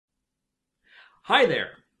Hi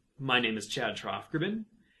there, my name is Chad Trofgruben,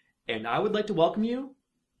 and I would like to welcome you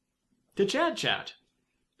to Chad Chat.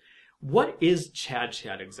 What is Chad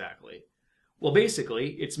Chat exactly? Well,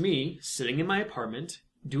 basically, it's me sitting in my apartment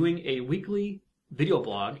doing a weekly video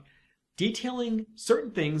blog detailing certain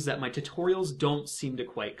things that my tutorials don't seem to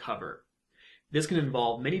quite cover. This can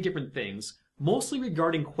involve many different things, mostly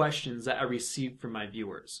regarding questions that I receive from my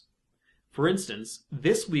viewers. For instance,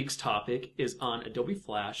 this week's topic is on Adobe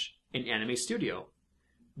Flash and Anime Studio.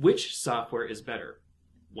 Which software is better?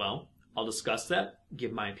 Well, I'll discuss that,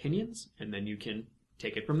 give my opinions, and then you can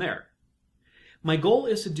take it from there. My goal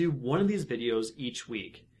is to do one of these videos each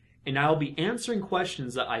week, and I'll be answering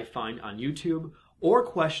questions that I find on YouTube or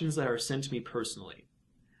questions that are sent to me personally.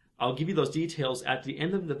 I'll give you those details at the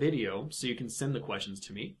end of the video so you can send the questions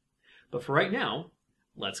to me. But for right now,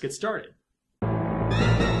 let's get started.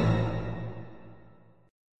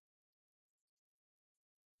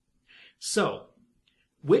 So,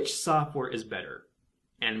 which software is better,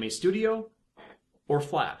 Anime Studio or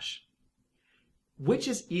Flash? Which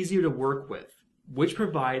is easier to work with? Which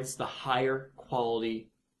provides the higher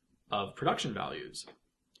quality of production values?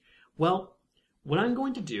 Well, what I'm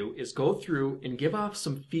going to do is go through and give off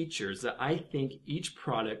some features that I think each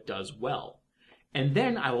product does well, and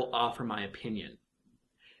then I will offer my opinion.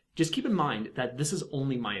 Just keep in mind that this is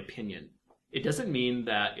only my opinion. It doesn't mean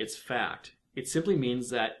that it's fact. It simply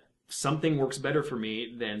means that something works better for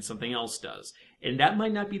me than something else does. And that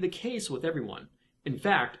might not be the case with everyone. In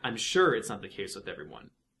fact, I'm sure it's not the case with everyone.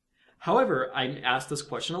 However, I'm asked this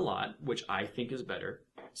question a lot, which I think is better,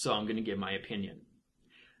 so I'm going to give my opinion.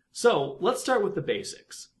 So let's start with the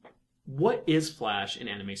basics. What is Flash and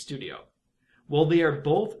Anime Studio? Well, they are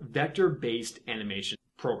both vector-based animation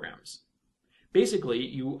programs. Basically,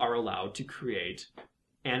 you are allowed to create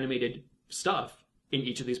animated stuff in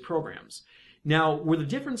each of these programs. Now, where the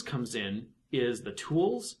difference comes in is the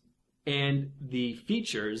tools and the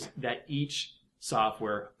features that each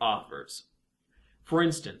software offers. For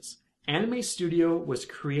instance, Anime Studio was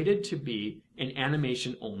created to be an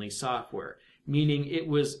animation-only software, meaning it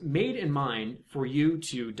was made in mind for you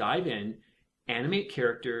to dive in, animate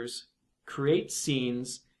characters, create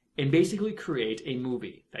scenes, and basically create a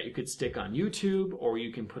movie that you could stick on YouTube or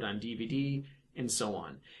you can put on DVD and so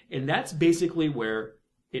on. And that's basically where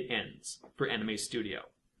it ends for Anime Studio.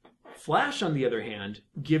 Flash, on the other hand,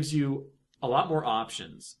 gives you a lot more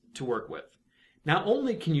options to work with. Not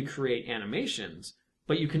only can you create animations,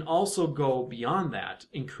 but you can also go beyond that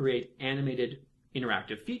and create animated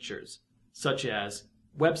interactive features, such as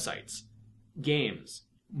websites, games,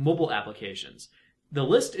 mobile applications. The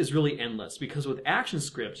list is really endless because with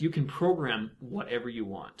ActionScript, you can program whatever you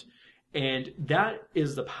want. And that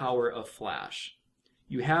is the power of Flash.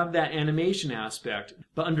 You have that animation aspect,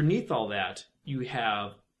 but underneath all that, you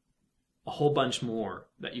have a whole bunch more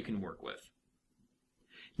that you can work with.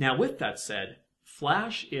 Now, with that said,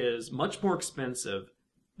 Flash is much more expensive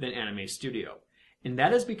than Anime Studio, and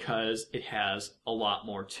that is because it has a lot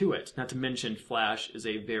more to it. Not to mention, Flash is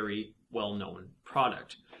a very well-known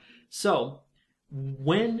product. So,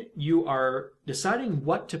 when you are deciding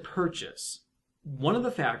what to purchase, one of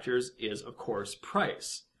the factors is, of course,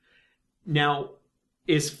 price. Now,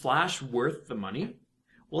 is Flash worth the money?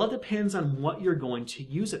 Well, it depends on what you're going to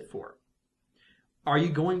use it for. Are you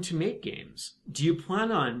going to make games? Do you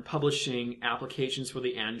plan on publishing applications for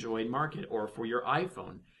the Android market or for your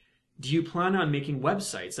iPhone? Do you plan on making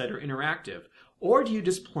websites that are interactive? Or do you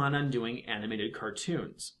just plan on doing animated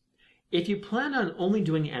cartoons? If you plan on only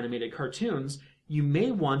doing animated cartoons, you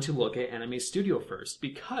may want to look at Anime Studio first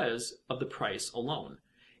because of the price alone.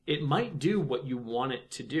 It might do what you want it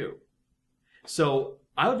to do. So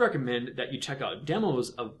I would recommend that you check out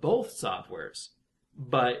demos of both softwares.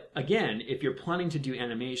 But again, if you're planning to do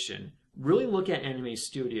animation, really look at Anime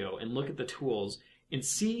Studio and look at the tools and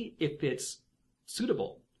see if it's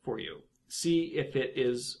suitable for you. See if it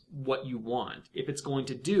is what you want, if it's going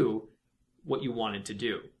to do what you want it to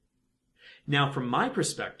do. Now, from my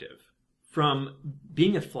perspective, from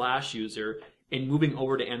being a Flash user and moving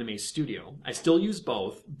over to Anime Studio, I still use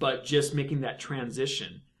both, but just making that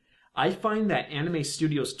transition, I find that Anime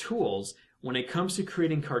Studio's tools, when it comes to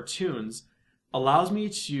creating cartoons, allows me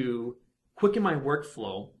to quicken my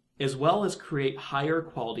workflow as well as create higher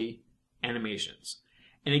quality animations.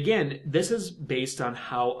 And again, this is based on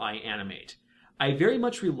how I animate. I very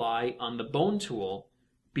much rely on the bone tool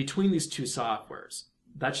between these two softwares.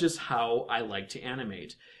 That's just how I like to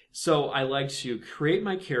animate. So I like to create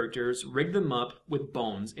my characters, rig them up with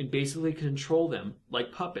bones, and basically control them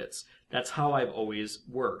like puppets. That's how I've always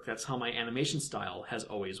worked. That's how my animation style has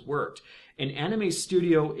always worked. And Anime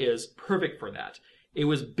Studio is perfect for that. It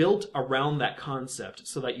was built around that concept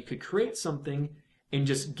so that you could create something and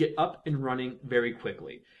just get up and running very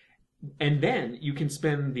quickly. And then you can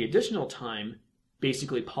spend the additional time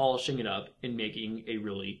basically polishing it up and making a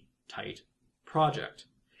really tight project.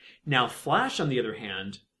 Now, Flash, on the other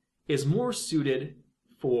hand, is more suited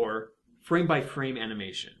for frame-by-frame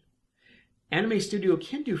animation. Anime Studio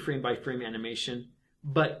can do frame-by-frame animation,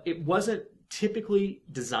 but it wasn't typically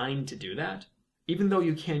designed to do that. Even though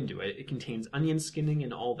you can do it, it contains onion skinning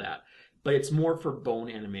and all that, but it's more for bone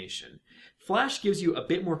animation. Flash gives you a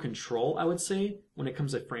bit more control, I would say, when it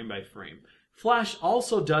comes to frame-by-frame. Flash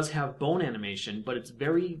also does have bone animation, but it's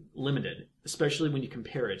very limited, especially when you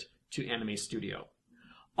compare it to Anime Studio.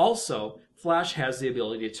 Also, Flash has the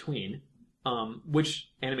ability to tween,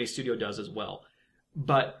 which Anime Studio does as well.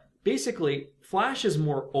 But basically, Flash is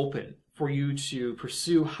more open for you to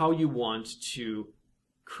pursue how you want to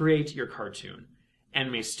create your cartoon.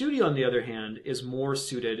 Anime Studio, on the other hand, is more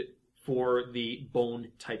suited for the bone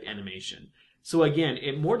type animation. So again,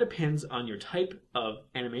 it more depends on your type of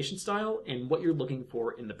animation style and what you're looking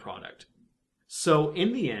for in the product. So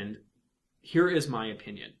in the end, here is my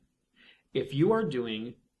opinion. If you are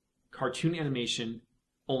doing cartoon animation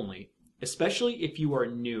only, especially if you are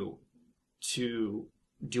new to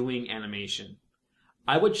doing animation,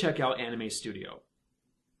 I would check out Anime Studio.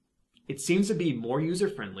 It seems to be more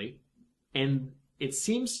user-friendly, and it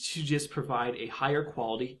seems to just provide a higher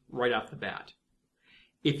quality right off the bat.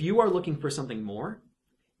 If you are looking for something more,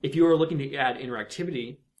 if you are looking to add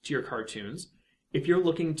interactivity to your cartoons, if you're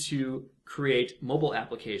looking to create mobile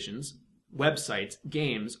applications, websites,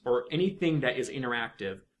 games, or anything that is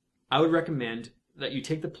interactive, I would recommend that you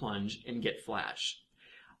take the plunge and get Flash.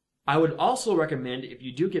 I would also recommend, if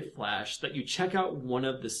you do get Flash, that you check out one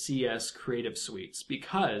of the CS creative suites,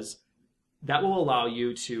 because that will allow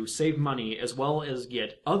you to save money as well as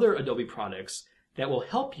get other Adobe products that will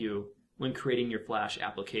help you when creating your Flash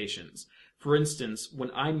applications. For instance,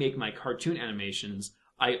 when I make my cartoon animations,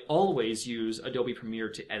 I always use Adobe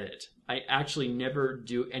Premiere to edit. I actually never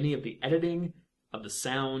do any of the editing of the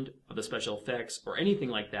sound, of the special effects, or anything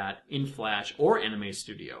like that in Flash or Anime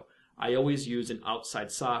Studio. I always use an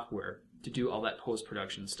outside software to do all that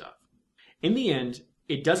post-production stuff. In the end,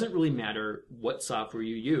 it doesn't really matter what software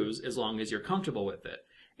you use as long as you're comfortable with it.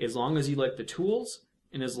 As long as you like the tools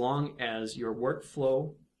and as long as your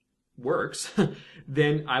workflow works,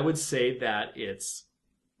 then I would say that it's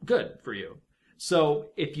good for you. So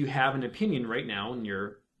if you have an opinion right now and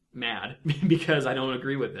you're mad because I don't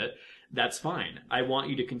agree with it, that's fine. I want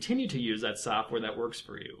you to continue to use that software that works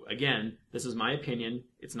for you. Again, this is my opinion.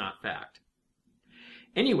 It's not fact.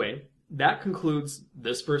 Anyway, that concludes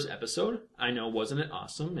this first episode. I know, wasn't it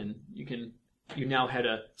awesome? And you now had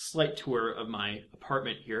a slight tour of my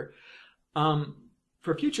apartment here.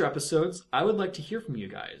 For future episodes, I would like to hear from you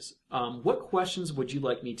guys. What questions would you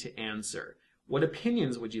like me to answer? What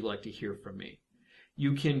opinions would you like to hear from me?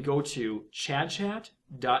 You can go to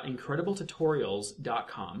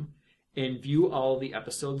chadchat.incredibletutorials.com and view all the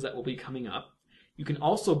episodes that will be coming up. You can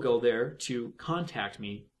also go there to contact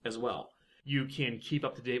me as well. You can keep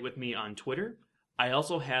up to date with me on Twitter. I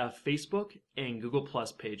also have Facebook and Google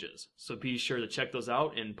Plus pages, so be sure to check those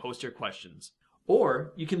out and post your questions.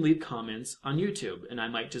 Or you can leave comments on YouTube, and I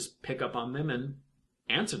might just pick up on them and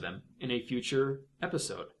answer them in a future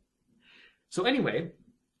episode. So anyway,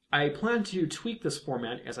 I plan to tweak this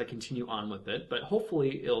format as I continue on with it, but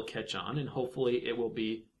hopefully it'll catch on, and hopefully it will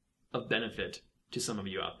be of benefit to some of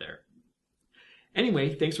you out there.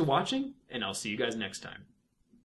 Anyway, thanks for watching, and I'll see you guys next time.